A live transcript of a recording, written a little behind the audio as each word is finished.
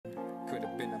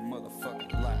been a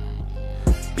motherfucking lie.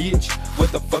 Bitch,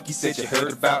 what the fuck you said you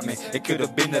heard about me? It could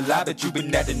have been a lie, but you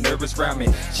been acting nervous around me.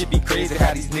 Shit be crazy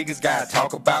how these niggas gotta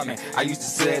talk about me. I used to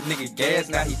sell that nigga gas,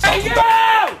 now he talking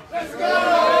about. Let's go!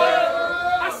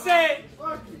 I said,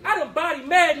 I done body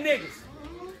mad niggas.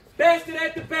 Bastard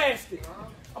after bastard.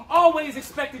 I'm always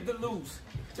expected to lose.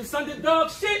 This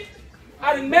underdog shit,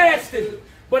 I done mastered.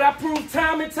 But I proved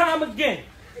time and time again.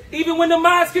 Even when the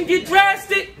minds can get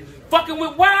drastic, fucking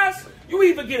with wise, you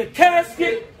either get a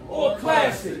casket or a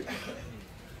classic.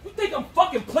 You think I'm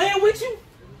fucking playing with you?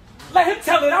 Let him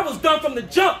tell it I was done from the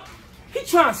jump. He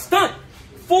trying to stunt.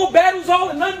 4 battles all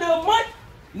in under a month?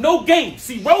 No game.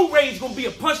 See, road rage gonna be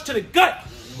a punch to the gut.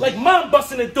 Like mom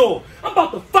busting the door. I'm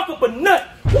about to fuck up a nut.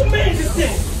 Who mans is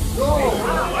this? Hold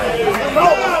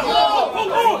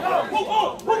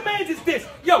on. Who mans is this?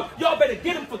 Yo, y'all better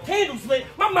get him for candles lit.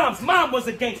 My mom's mom was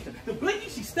a gangster. The blinky,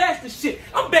 she stashed the shit.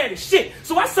 I'm bad as shit.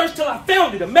 So I searched till I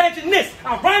found it. Imagine this.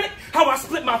 Ironic how I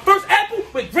split my first apple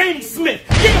with Granny Smith.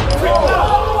 Yeah,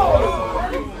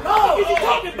 what is he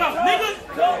talking about, nigga?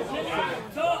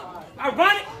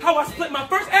 Ironic how I split my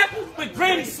first apple with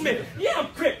Granny Smith. Yeah, I'm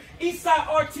Crip. Eastside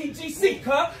RTGC,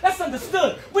 cuz. That's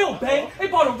understood. We don't bang. They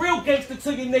brought a real gangster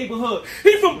to your neighborhood.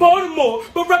 He from Baltimore,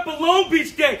 but rep a Long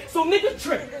Beach gang. So nigga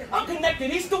trip. I'm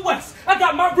connected east to west. I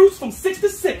got my roots from 6 to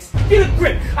 6. Get a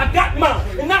grip. I got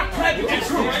mine, and I clap it the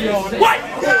truth. What?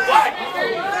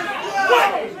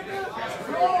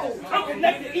 I'm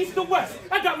connected east to west.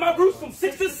 I got my roots from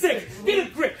 6 to 6. Get a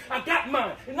grip. I got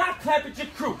mine, and I clap at your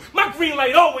crew. My green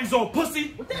light always on,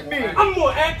 pussy. What that mean? I'm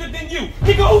more active than you.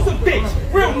 Nigga, who's a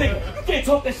bitch? Real nigga. You can't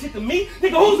talk that shit to me.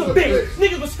 Nigga, who's a bitch?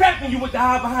 Niggas was scrapping you with the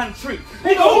eye behind the tree.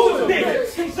 Nigga, who's a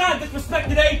bitch? King Sean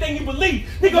disrespected everything you believe.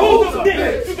 Nigga, who's a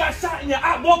bitch? You got shot in your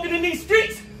eye walking in these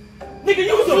streets? Nigga,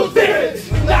 you's a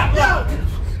bitch. You not loud.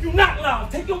 You not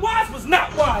loud. Taking wise was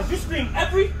not wise. You scream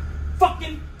every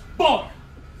fucking bar.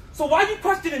 So why you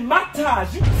questioning my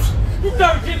ties? You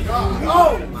third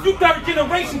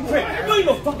generation prick. You ain't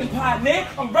no fucking pioneer.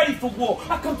 I'm ready for war.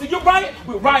 I come to your riot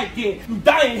with riot gear. You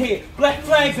dying here. Black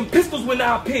flags and pistols when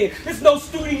I appear. There's no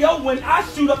studio when I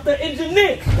shoot up the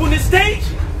engineer. On the stage,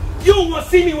 you don't want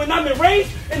to see me when I'm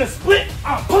enraged. In a split,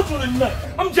 I'll punch on the nut.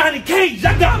 I'm Johnny Cage.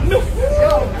 I got milk.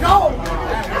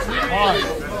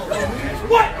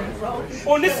 What?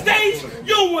 On this stage,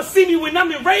 you don't want to see me when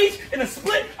I'm enraged. In a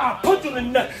split, I'll punch on the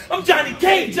nut. I'm Johnny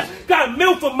Cage. I got a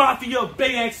mill for mafia,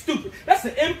 bay ass stupid. That's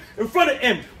an M in front of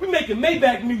M. We making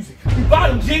Maybach music. We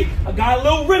bottom G. I got a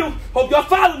little riddle. Hope y'all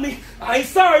follow me. I ain't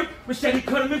sorry. Machete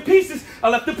cut him in pieces. I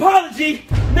left apology.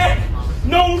 Neck,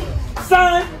 known,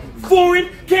 sign, foreign,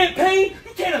 campaign.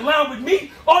 You can't align with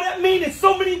me. All that mean is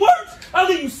so many words. I'll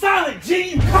leave you silent,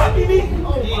 G. You copy me?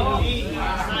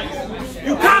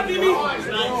 You copy me?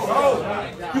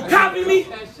 You copy me?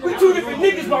 We 2 different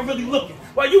niggas while really looking.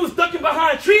 While you was ducking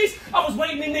behind trees, I was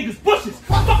waiting in niggas' bushes.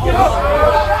 Fuck you.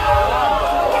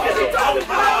 What is he talking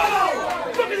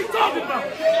about? What is he talking about?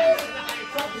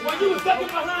 While you was ducking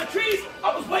behind trees,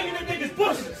 I was waiting in niggas'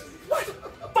 bushes. What?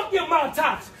 Fuck your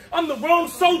montage. I'm the wrong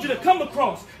soldier to come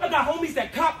across. I got homies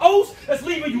that cop O's that's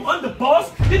leaving you under boss.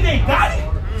 Then they got it.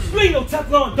 You ain't no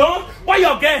Teflon Don. Why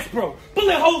y'all gas, bro?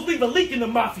 Bullet holes leave a leak in the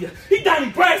mafia. He Donnie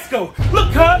Brasco.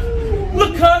 Look, cuz.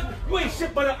 You ain't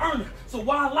shit but an earner. So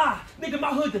why lie? Nigga,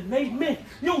 my hood done made men.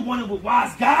 You don't want it with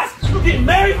wise guys. You getting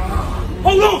married?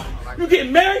 Hold on. You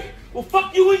getting married? Well,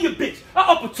 fuck you and your bitch.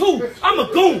 I up a 2. I'm a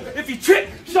goon. If you trip,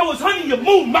 show us honey your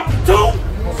moon. My platoon?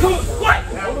 Come on. What?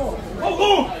 Hold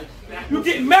on. You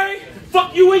getting married?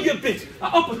 Fuck you and your bitch. I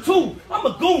up a 2. I'm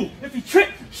a goon. If you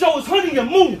trip, show us honey your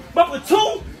moon. My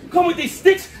platoon? Come with these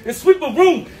sticks and sweep a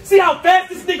room. See how fast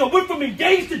this nigga went from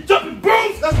engaged to jumping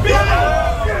brooms? Let's be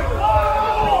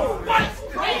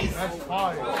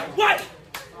what? What?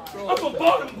 I'm from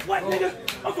Baltimore. What, nigga?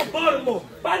 I'm from Baltimore.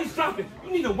 Bodies dropping.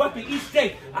 You need a weapon each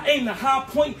day. I aim the high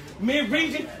point,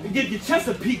 mid-region, and give your chest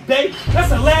a peek, babe.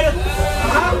 That's a ladder.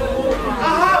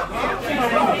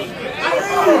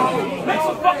 Make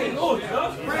some fucking noise,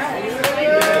 huh?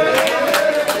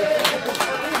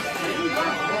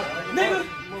 Nigga,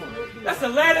 that's a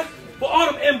ladder for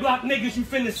all them M-block niggas you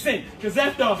finna send. Cause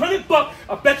after $100,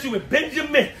 I bet you in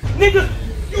Benjamin. Nigga,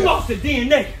 you lost the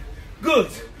DNA.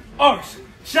 Goods, arts,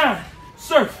 shine,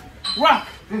 surf, rock,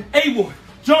 A-Ward,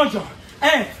 John,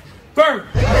 Ave, Bird,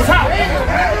 Top.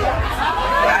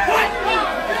 What?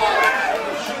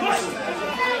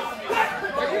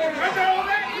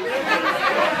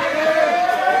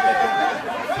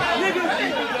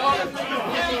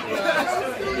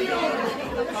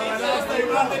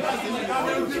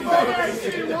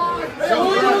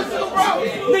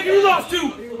 Nigga, you lost to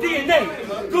DNA,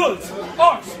 goods,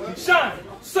 arts, shine,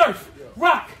 surf,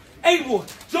 Rock,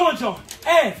 A-Ward, John,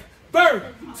 Av, Bird,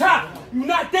 Top. You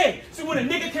not there. See, when a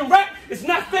nigga can rap, it's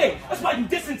not fair. That's why you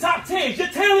dissing top 10s. Your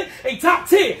talent ain't top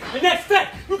 10. And that's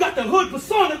fact. You got the hood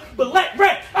persona, but like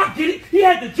rap. I get it. He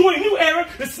had to join new era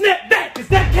to snap back. Is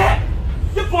that cat?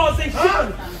 Your bars ain't shit to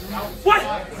me. What?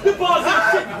 Your bars ain't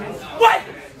shit to me. What?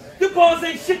 Your bars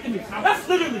ain't shit to me. That's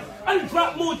literally. I done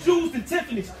dropped more jewels than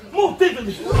Tiffany's. More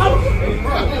vividly. It's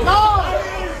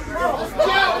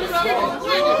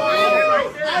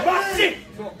my shit.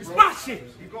 It's my shit.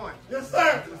 Yes,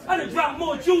 sir. I done dropped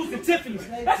more jewels than Tiffany's.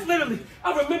 That's literally.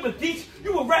 I remember, Deech,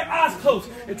 you would rap eyes closed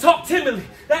and talk timidly.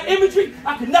 That imagery,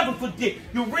 I can never forget.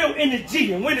 Your real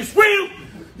energy. And when it's real,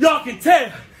 y'all can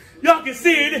tell. Y'all can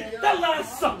see it. That line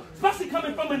sucks. Especially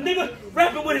coming from a nigga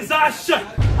rapping with his eyes shut.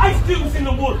 Ice cubes in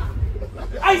the water.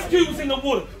 Ice cubes in the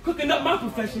water. Cooking up my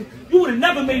profession. You would have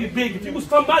never made it big if you was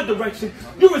from my direction.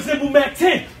 You resemble Mac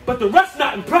 10, but the rest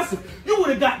not impressive. You would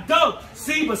have got dubbed.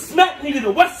 See, but Smack needed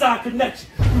a West Side connection.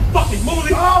 You fucking mooly.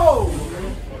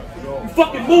 You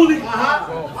fucking mooly.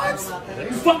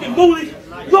 You fucking mooly.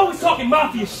 You always talking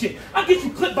mafia shit. I get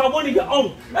you clipped by one of your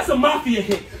own. That's a mafia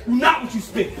hit. You not what you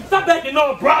spit. Stop acting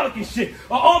all brolic and shit.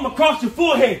 Or arm across your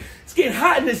forehead. It's getting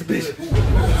hot in this bitch.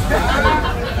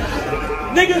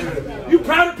 Nigga, you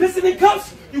proud of pissing in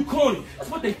cups? You corny. That's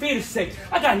what they fear to say.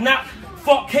 I got knocked,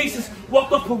 fought cases,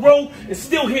 walked up parole, and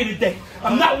still here today.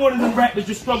 I'm not one of them rappers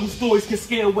your struggle stories can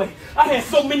scare away. I had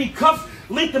so many cuffs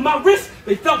linked to my wrist,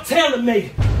 they felt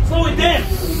tailor-made. Slow it down.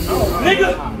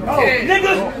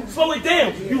 Nigga, slow it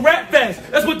down. You rap fast.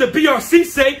 That's what the BRC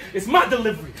say. It's my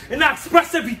delivery. And I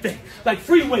express everything. Like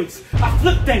freeways. I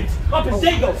flip things. Up in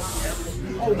Dago.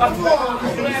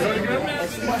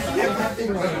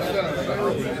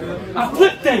 I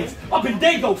flip things. Up in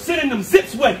Dago. Sending them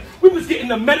zips way. We was getting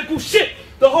the medical shit.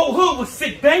 The whole hood was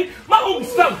sick, bang. My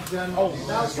homies fellas.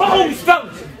 My homies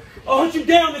fellas. I'll hunt you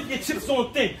down if your chips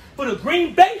on thin. For the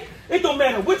Green Bay, it don't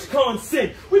matter which con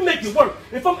sin. We make it work.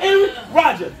 If I'm Aaron,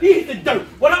 Roger, he hit the dirt.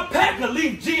 What I pack, I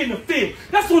leave G in the field.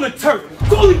 That's on the turf.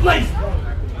 Toolie Blazer.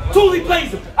 Toolie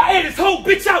Blazer. I had this whole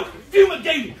bitch out.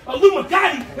 Fumigated.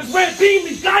 Illumigati. This red beam,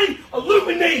 these Gotti.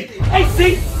 Illuminated.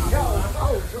 AC.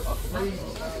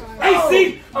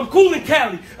 AC. I'm cool in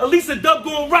Cali. Elisa Dub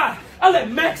gon' ride. I let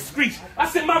Max screech. I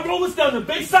sent my rollers down the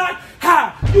Bayside.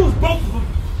 Hi. You was broke for...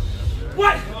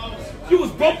 What? You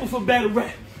was broke for battle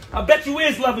rap. I bet you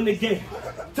is loving the game.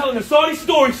 Telling us all these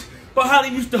stories about how they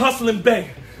used to hustle and bang.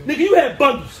 Nigga, you had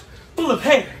bundles full of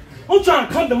hair. Don't try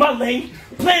to come to my lane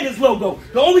playing his logo.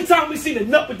 The only time we seen a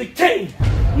nut with the cane.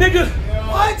 Nigga,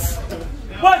 what?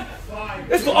 What?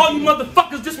 It's for all you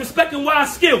motherfuckers disrespecting wild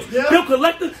skills. Yeah. Bill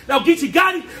Collector, now Geechee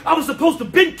Gotti, I was supposed to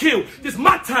been killed. This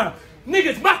my time. Nigga,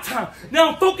 it's my time. Now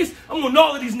I'm focused, I'm on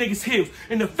all of these niggas' heels.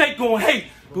 And the fake gon' hate,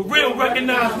 but real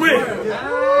recognize real.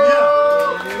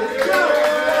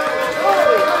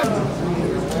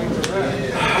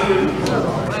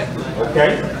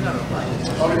 Okay.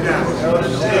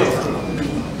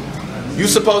 You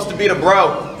supposed to be the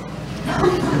bro.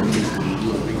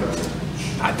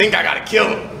 I think I gotta kill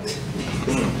him.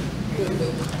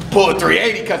 Pull a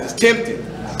 380 cause it's tempting.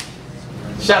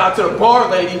 Shout out to the bar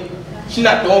lady. She's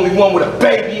not the only one with a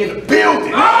baby in the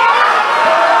building.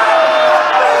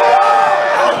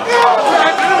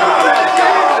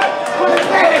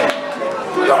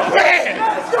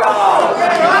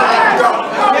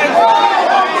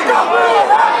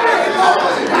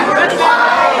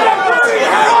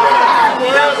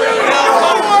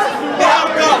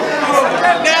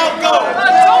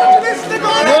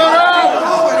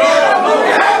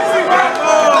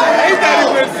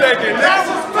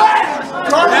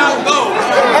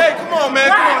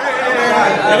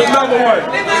 Another one.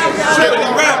 Let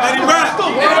him rap. Let him rap.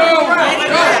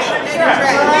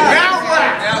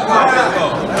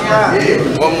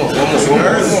 One more.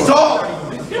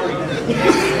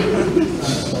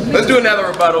 Let's do another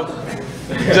rebuttal.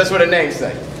 Just with a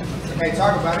namesake. Hey,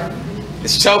 talk about it.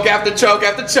 It's choke after choke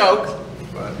after choke.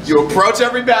 You approach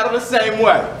every battle the same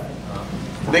way.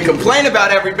 Then complain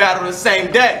about every battle the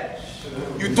same day.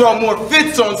 You throw more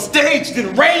fits on stage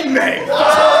than Rain Man.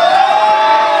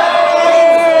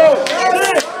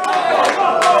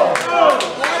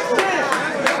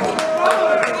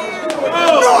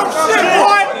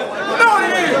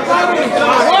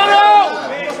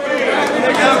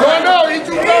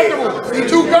 He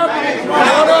too comfortable.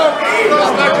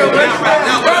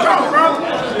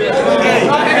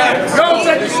 Go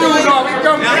take your shoes off. He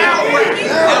coming.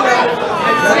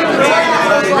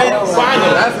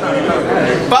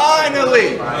 Finally!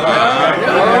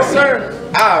 Yes,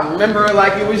 sir. I remember it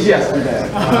like it was yesterday.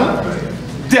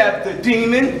 Death the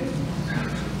Demon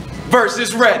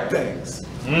versus Red Banks.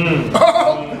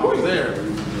 Who's there?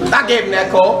 I gave him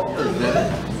that call.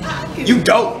 You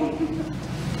dope.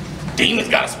 Demons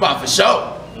got a spot for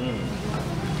show.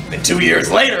 Then 2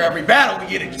 years later, every battle we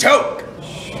get a choke.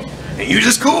 And you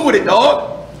just cool with it,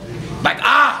 dog. Like,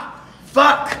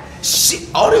 fuck, shit.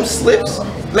 All them slips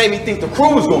made me think the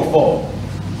crew was gonna fall.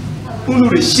 Who knew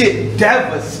this shit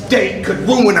devastate could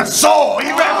ruin us all? He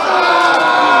raps.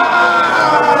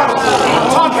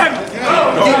 Talk heavy.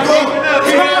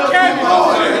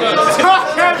 Talk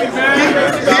heavy,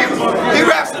 man. He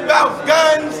raps about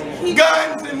guns,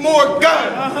 and more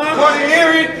guns. Wanna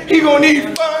hear it? He gonna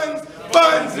need funds,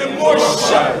 and more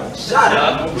shut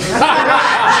up.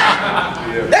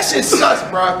 That shit sucks,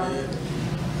 bro.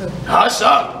 Hush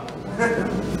up.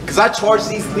 Cause I charge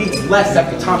these leads less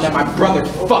every time that my brother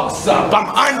fucks up. I'm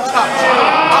untouched.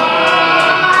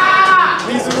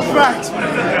 These are the facts,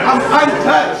 man. I'm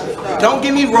untouched. Don't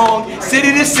get me wrong,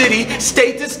 city to city,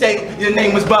 state to state, your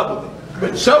name was bubbling.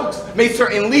 But jokes made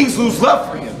certain leagues lose love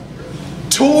for him.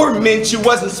 Torment you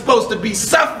wasn't supposed to be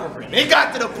suffering. It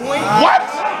got to the point. What?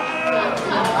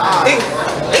 It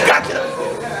got to the point.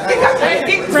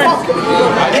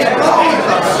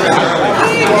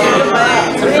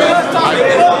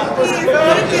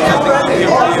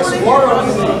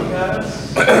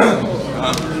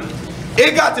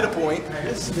 It got to the point.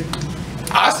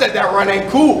 I said that run ain't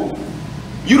cool.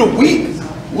 You the weak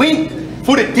link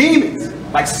for the demons,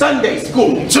 like Sunday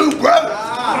school. 2 brothers.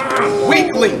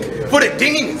 Weak link for the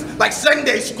demons, like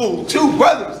Sunday school. 2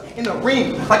 brothers in the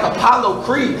ring, like Apollo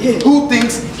Creed. Who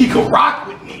thinks he could rock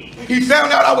with me? He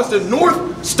found out I was the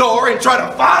North Star and tried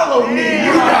to follow me.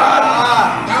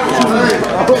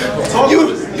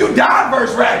 You died,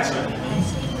 verse Ratchet.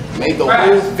 Made the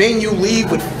whole venue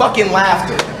leave with fucking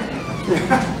laughter.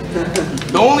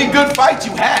 The only good fight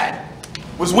you had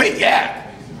was with Yak.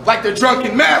 Like the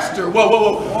drunken master.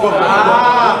 Whoa,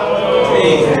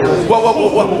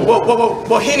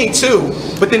 Henny too.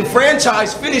 But then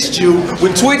franchise finished you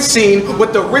with Twitch scene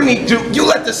with the Remy do. You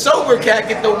let the sober cat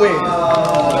get the win.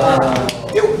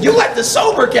 You let the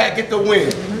sober cat get the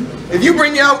win. If you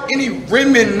bring out any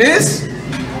reminisce,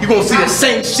 you're gonna see the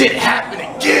same shit happen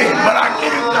again. But I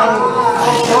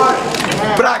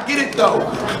get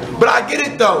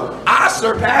it though. I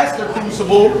surpassed the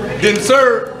crucible, then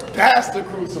surpassed the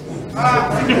crucible.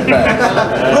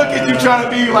 Look at you trying to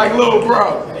be like little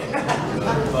bro.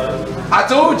 I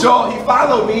told y'all he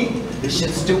followed me. This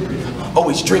shit's stupid.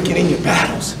 Always drinking in your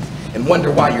battles and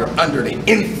wonder why you're under the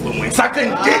influence. I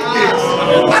couldn't get this.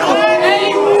 What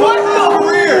the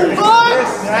career?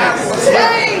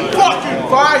 Same fucking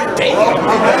fire.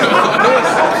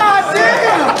 God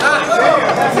damn.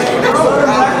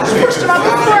 Pushed him out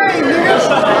the frame, nigga.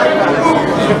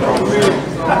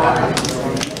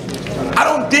 I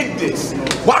don't dig this.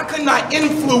 Why couldn't I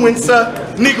influence a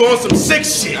nigga on some sick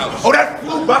shit? Oh, that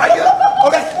flew by you?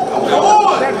 That flew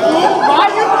by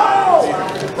you?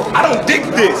 I don't dig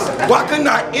this. Why couldn't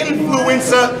I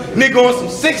influence a nigga on some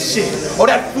sick shit? Oh,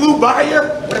 that flew by you?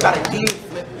 What about a demon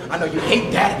flip? I know you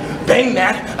hate that. Bang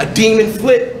that. A demon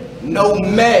flip. No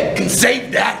med can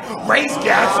save that. Raise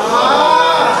gas.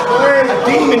 A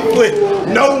demon flip.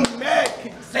 No med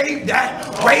can save that.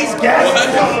 Raise gas.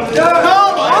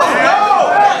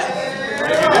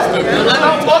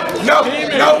 No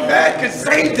man can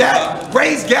save that.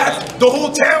 Raise gas. The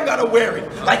whole town gotta wear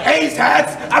it. Like Ace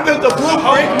hats. I built the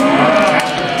blueprint.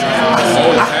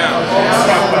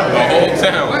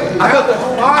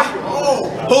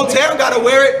 The whole town gotta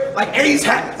wear it like Ace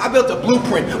hat. I built a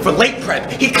blueprint for late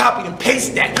prep. He copied and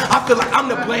pasted that. I feel like I'm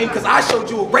to blame because I showed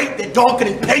you a rate that dog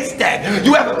couldn't paste that.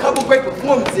 You have a couple great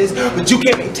performances, but you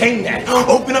can't maintain that.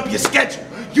 Open up your schedule.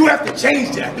 You have to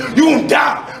change that. You won't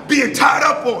die being tied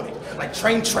up on it. Like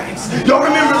train tracks. Y'all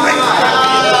remember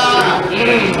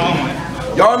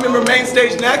Y'all remember Main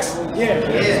Stage Next?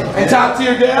 Yeah. And Top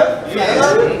Tier Dev?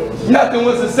 Yeah. Nothing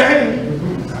was the same.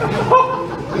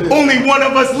 Only one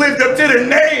of us lived up to the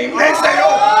name. They say,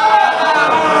 oh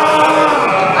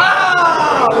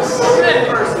shit.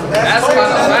 That's kind of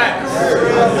facts.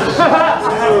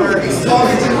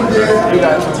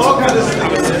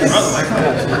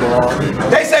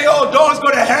 They say, oh, dogs go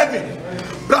to heaven.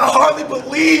 But I hardly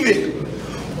believe it.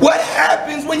 What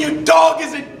happens when your dog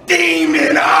is a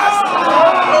demon?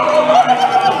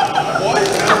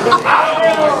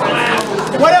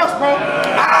 What else, bro?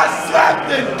 I slapped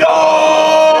the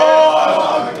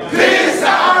dog. This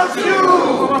out you.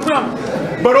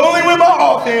 But only with my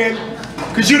off hand,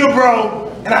 cause you the bro,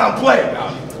 and I don't play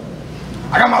about it.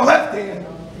 I got my left hand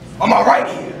on my right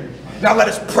hand. Now let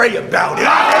us pray about it.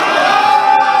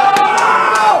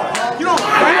 You don't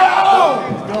pray.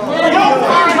 You don't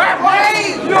pray.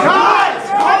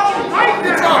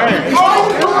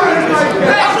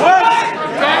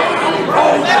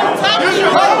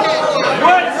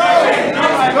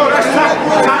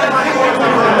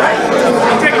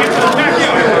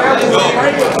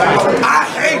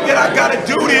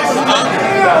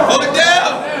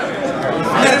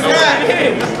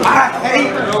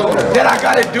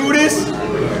 do this?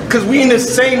 Cause we in the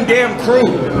same damn crew.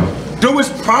 Do as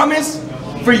promised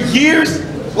for years,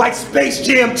 like Space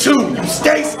Jam 2. You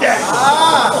stay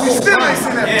stagnant. You still ain't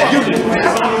seen that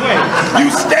You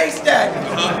stay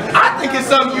stagnant. I think it's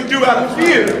something you do out of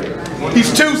fear.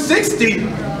 He's 260.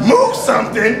 Move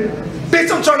something.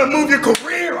 Bitch, I'm trying to move your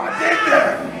career. I did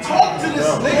that. Talk to this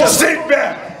nigga. Sit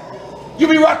back. You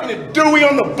be rocking a Dewey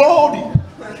on the baldy.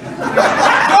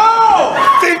 Oh!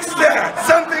 Fix that.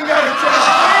 Something gotta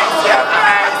change.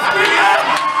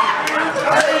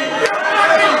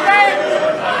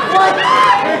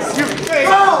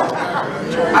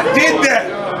 I did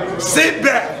that. Sit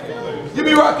back. You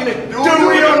be rocking a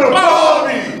Dewey on the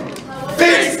baldy.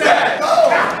 Fix that.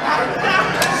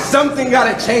 Something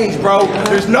gotta change, bro.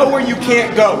 There's nowhere you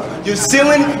can't go. Your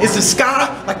ceiling is the sky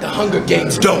like the Hunger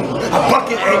Games dome. I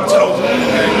bucket aim toast.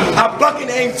 I bucket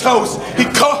aim toast. He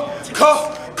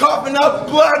coughing up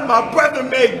blood my brother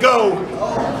may go.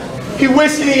 He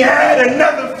wishing he had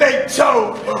another fake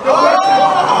choke.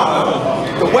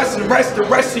 The Western rest, the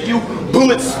rest of you,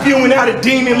 bullets spewing out a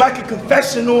demon like a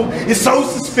confessional. It's so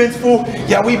suspenseful.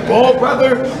 Yeah, we ball,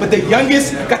 brother, but the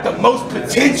youngest got the most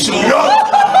potential. Yo.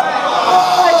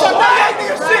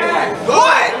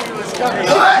 What?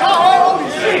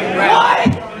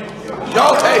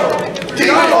 Y'all take keep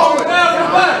going.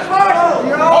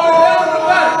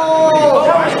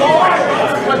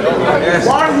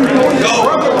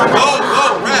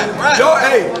 Rap. Yo,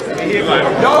 hey.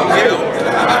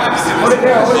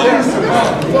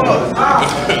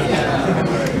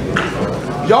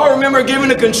 Y'all remember giving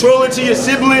the controller to your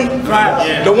sibling?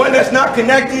 Right. The one that's not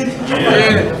connected?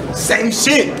 Yeah. Same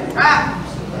shit.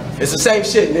 It's the same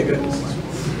shit, nigga.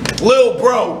 Lil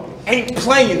bro ain't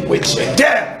playing with you.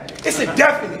 Damn, it's a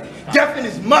definite. Definite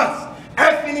is must.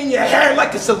 Effing in your hair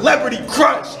like a celebrity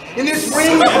crush. In this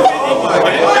ring. Oh my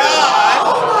God.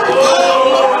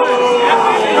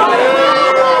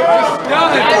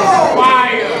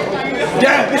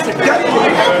 Damn, it's a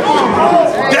definite.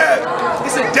 Damn,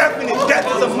 it's a definite. Death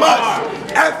is a must.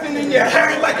 Effing in your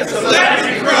hair like a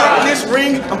celebrity crush. In this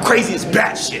ring, I'm crazy as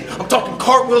batshit. I'm talking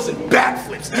cartwheels and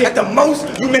backflips. At the most,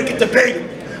 you make it debatable.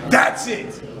 That's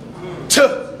it.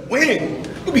 To win.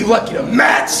 You be lucky to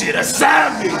match it. A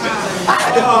savage.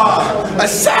 A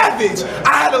savage.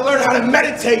 I had to learn how to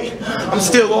meditate. I'm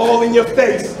still all in your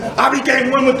face. I became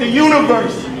one with the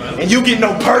universe. And you get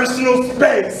no personal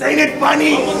space. Ain't it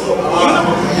funny?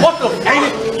 What the?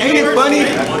 Ain't it funny?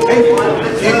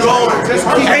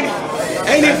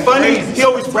 Ain't it funny? He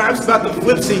always raps about the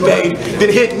flips he made, then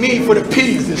hit me for the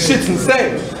P's and shit's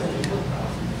insane.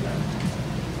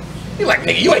 He like,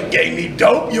 nigga, you ain't gave me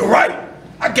dope. You're right.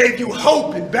 I gave you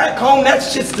hope, and back home that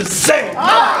shit's the same.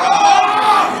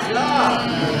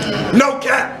 No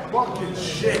cap.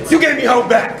 You gave me hope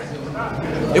back.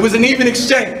 It was an even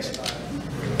exchange.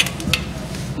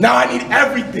 Now I need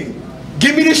everything.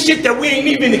 Give me the shit that we ain't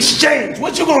even exchanged.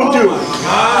 What you gonna do?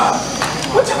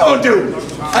 What you gonna do?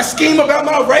 I scheme about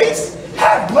my race?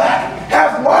 Half black,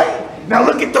 half white? Now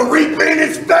look at the reaper in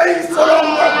his face.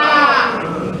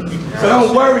 So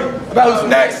don't worry about who's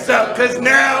next up, cause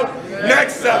now,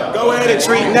 next up. Go ahead and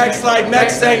treat next like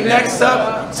next ain't next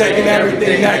up. Taking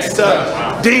everything next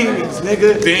up. Demons,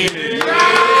 nigga. Demons.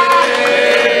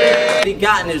 He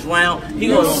got in this round, he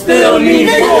gonna still need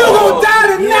more. Nigga, you gonna die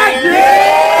tonight,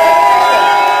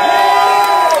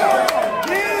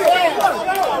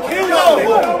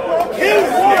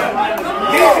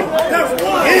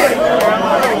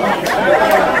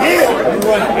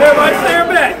 Everybody stand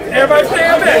back. Everybody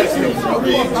stand back.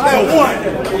 One.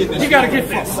 You gotta get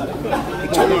this.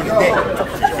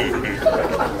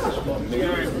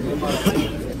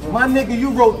 My nigga,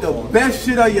 you wrote the best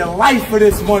shit of your life for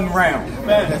this one round.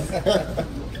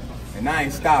 And I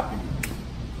ain't stopping you.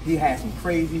 He had some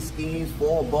crazy schemes,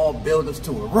 4-ball builders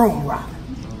to a room robber.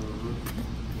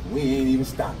 We ain't even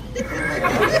stopping.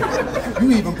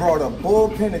 You even brought a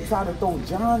bullpen and tried to throw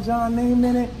John name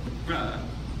in it.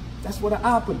 That's what an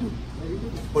opera do.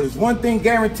 But there's one thing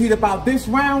guaranteed about this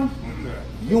round,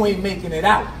 you ain't making it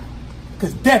out.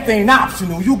 Cause death ain't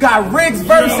optional. You got Riggs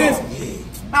versus,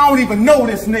 I don't even know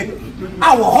this nigga.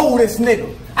 I will hold this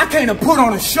nigga. I came to put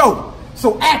on a show.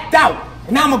 So act out,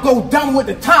 and I'ma go dumb with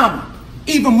the Tommy.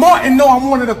 Even Martin know I'm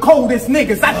one of the coldest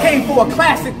niggas. I came for a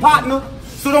classic partner,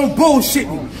 so don't bullshit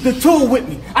me. The tool with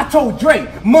me. I told Dre,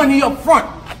 money up front,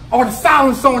 or the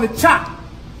silence on the chop.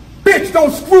 Bitch,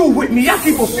 don't screw with me. I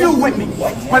keep a few with me.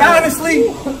 But honestly,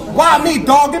 why me,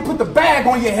 dog? They put the bag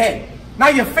on your head. Now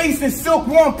your face is silk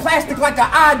warm plastic like an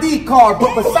ID card.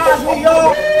 But besides me,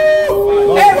 y'all,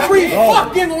 every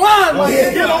fucking line,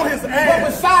 get on his ass. But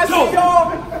besides me,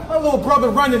 y'all, my little brother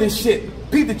running this shit.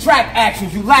 Beat the track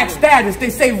actions, you lack status. They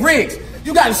say Riggs,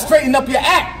 you gotta straighten up your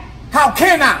act. How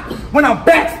can I? When I'm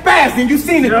back spazzing, you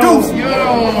seen the deuce.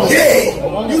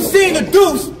 Yeah, you seen the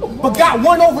deuce, but got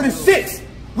 1 over the 6.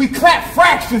 We clap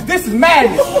fractions, this is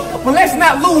madness. But let's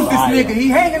not lose this nigga, he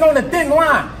hanging on a thin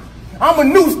line. I'ma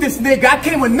noose this nigga, I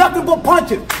came with nothing but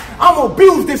punches. I'ma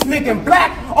abuse this nigga in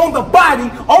black on the body,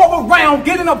 all around,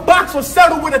 get in a box or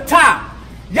settle with a tie.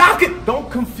 Y'all can, don't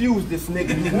confuse this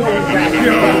nigga, you know he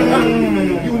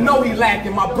lacking. You know he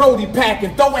lacking, my Brody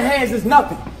packing, throwing hands is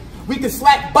nothing. We can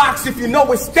slap box if you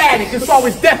know it's static. It's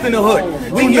always death in the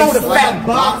hood. We know the fact.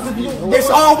 It's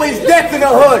always death in the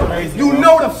hood. You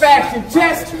know the fashion.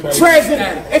 Chest, Trezin.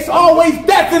 It's always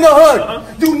death in the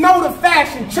hood. You know the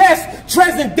fashion. Chest,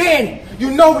 Trezin, Danny. You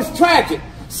know it's tragic.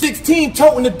 16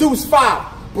 toting the deuce 5.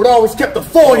 But always kept the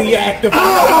 40 active.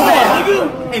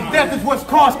 And death is what's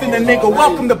costing the nigga.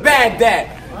 Welcome to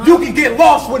Baghdad. You can get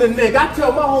lost with a nigga. I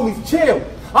tell my homies, chill.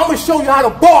 I'm gonna show you how to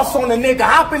boss on a nigga.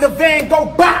 Hop in the van, go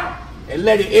bow, and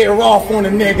let it air off on a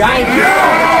nigga. I ain't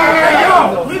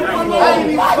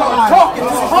even talking to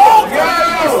home.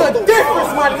 It's a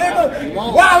difference, my nigga.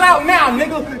 Wild out now,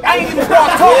 nigga. I ain't even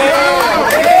start talking.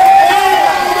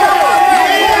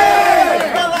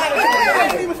 I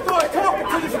ain't even start talking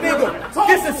to this nigga.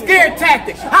 This is a scare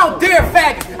tactic. How dare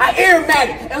faggot? I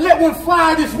airmatic and let one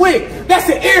fly this wig. That's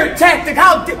an air tactic.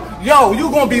 How dare? Yo, you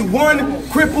gonna be one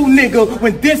crippled nigga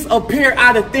when disappear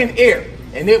out of thin air.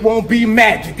 And it won't be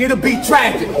magic, it'll be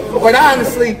tragic. But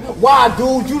honestly, why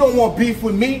dude, you don't want beef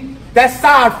with me? That's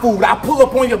side food. I pull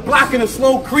up on your block in a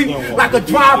slow creep like a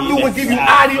drive-through and give you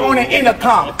audio on an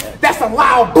intercom. That's a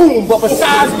loud boom, but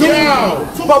besides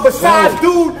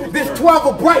dude, this 12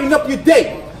 will brighten up your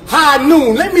day. High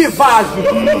noon, let me advise you.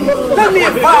 Let me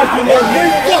advise you, man.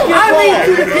 I need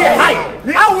you to get hype.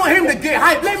 I want him to get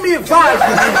hype. Let me advise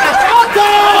you.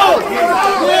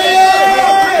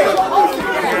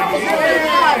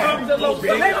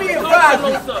 Let me advise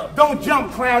you. Don't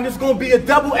jump, clown. It's gonna be a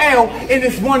double L in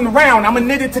this one round. I'ma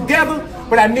knit it together,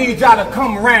 but I need y'all to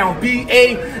come around.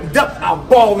 I'll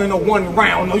ball in a 1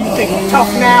 round. No, you think you tough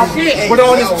now? With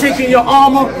all this chick in your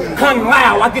armor, Kung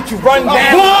Lao, I get you run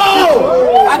down.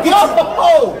 I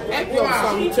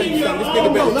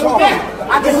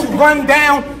get you run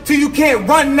down till you can't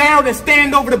run now, then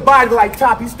stand over the body like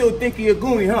Top. You still think you're a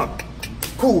goonie, huh?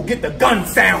 Cool, get the gun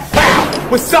sound. Wow,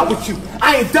 what's up with you?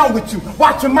 I ain't done with you.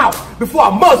 Watch your mouth before I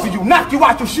muzzle you, knock you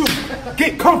out your shoe.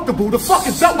 Get comfortable. The fuck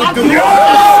is up with you?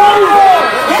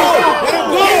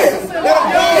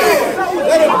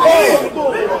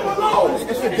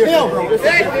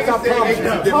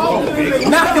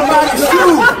 Knock him out his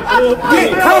shoes.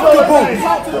 Get comfortable.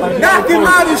 Knock him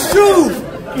out his shoes.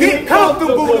 Get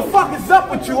comfortable. The fuck is up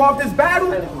with you off this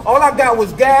battle? All I got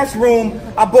was gas room.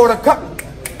 I bought a cup.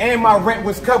 And my rent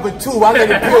was covered too. I let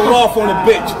it peel off on a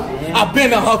bitch. I've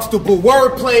been a Huxtable.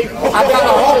 Wordplay.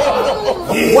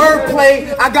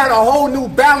 I got a whole new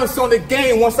balance on the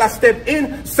game. Once I step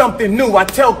in something new, I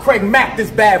tell Craig Mack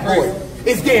this bad boy.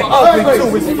 It's getting ugly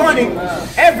too. It's funny.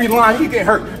 Every line he get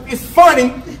hurt. It's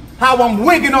funny how I'm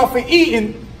wigging off and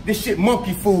eating this shit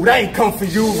monkey food. I ain't come for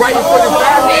you. Right for this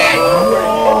battle.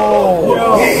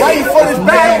 Right for this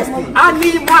battle. I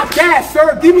need my gas,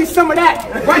 sir. Give me some of that.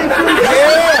 Right for this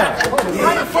battle.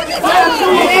 Right for this battle.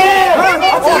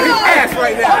 I'm on his ass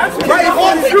right now. Right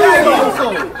for this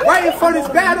battle. Right for this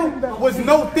battle was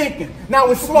no thinking.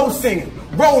 Now it's slow singing.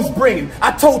 Rose bringing.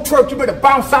 I told Turk you better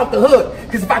bounce out the hood.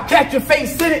 Cause if I catch your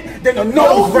face in it, then the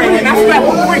nose ringing. I slap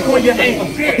a brick on your ankle.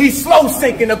 He's slow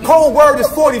sinking. The cold word is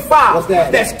 45. What's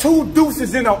that? That's 2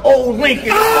 deuces in an old Lincoln.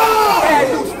 Bad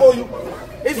news for you.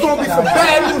 It's gonna be some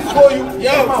bad news for you.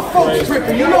 Yeah, my folks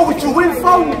tripping. You know what you in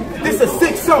for? This is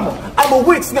 6th summer. I'm a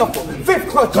wig snuffer. 5th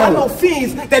clutch. I know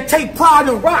fiends that take pride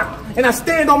in rock. And I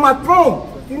stand on my throne.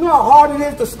 You know how hard it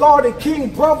is to scar the king,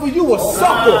 brother? You a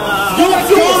sucker. You a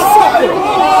sucker.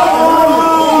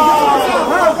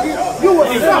 You a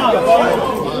sucker.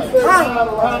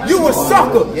 You a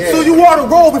sucker. So you ought to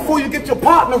roll before you get your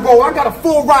partner roll. I got a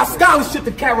full ride scholarship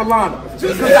to Carolina.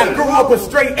 Because I grew up a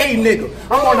straight A nigga.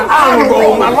 I'm on the honor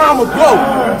roll. My llama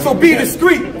blow. So be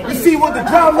discreet. You see what the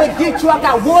drama get you? I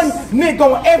got one nigga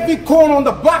on every corner on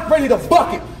the block ready to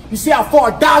bucket. You see how far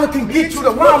a dollar can get you?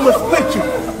 The llama split you.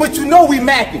 But you know we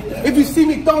macking. If you see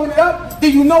me throwing it up,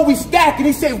 then you know we stacking.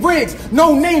 He say, Riggs,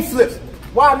 no name flips.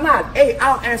 Why not? Hey,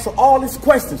 I'll answer all his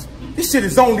questions. This shit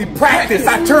is only practice.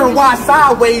 I turn wide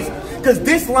sideways because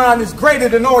this line is greater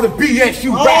than all the BS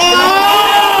you back.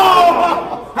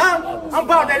 Huh? I'm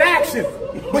about that action.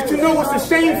 But you know what's a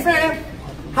shame, fam?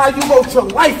 how you wrote your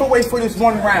life away for this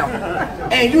one round.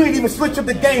 And you didn't even switch up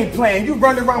the game plan. You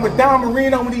running around with Don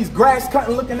Marino with these grass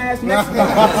cutting looking ass niggas.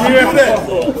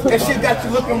 That shit got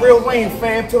you looking real lame,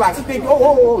 fam, till I think,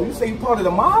 oh, you say you part of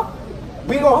the mob?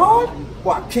 We go hard?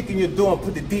 Well, I kick in your door and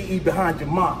put the DE behind your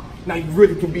mom. Now you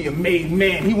really can be a made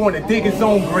man. He want to dig his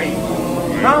own grave.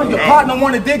 Huh? Your partner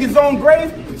want to dig his own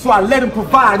grave? So I let him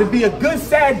provide. It'd be a good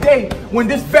sad day when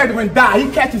this veteran die.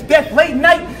 He catches death late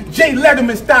night, Jay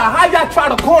Letterman style. How y'all try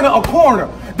to corner a corner?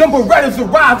 Them Berettas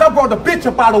arrives. I brought a bitch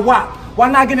up out of WAP. Why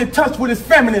not get in touch with his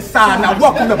feminine side? Now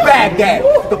welcome to Baghdad.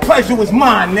 The pleasure was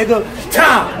mine, nigga.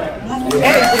 Time.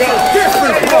 Hey,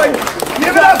 different, boy.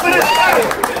 Give it up for this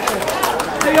guy.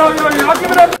 Hey, yo, I'll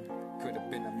give it up. Could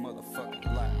have been a motherfucking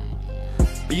lie.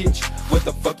 Bitch, what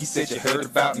the fuck you said you heard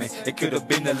about me? It could have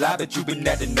been a lie, but you been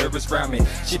acting nervous around me.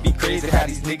 Shit be crazy how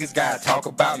these niggas gotta talk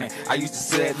about me. I used to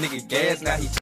sell that nigga gas, now he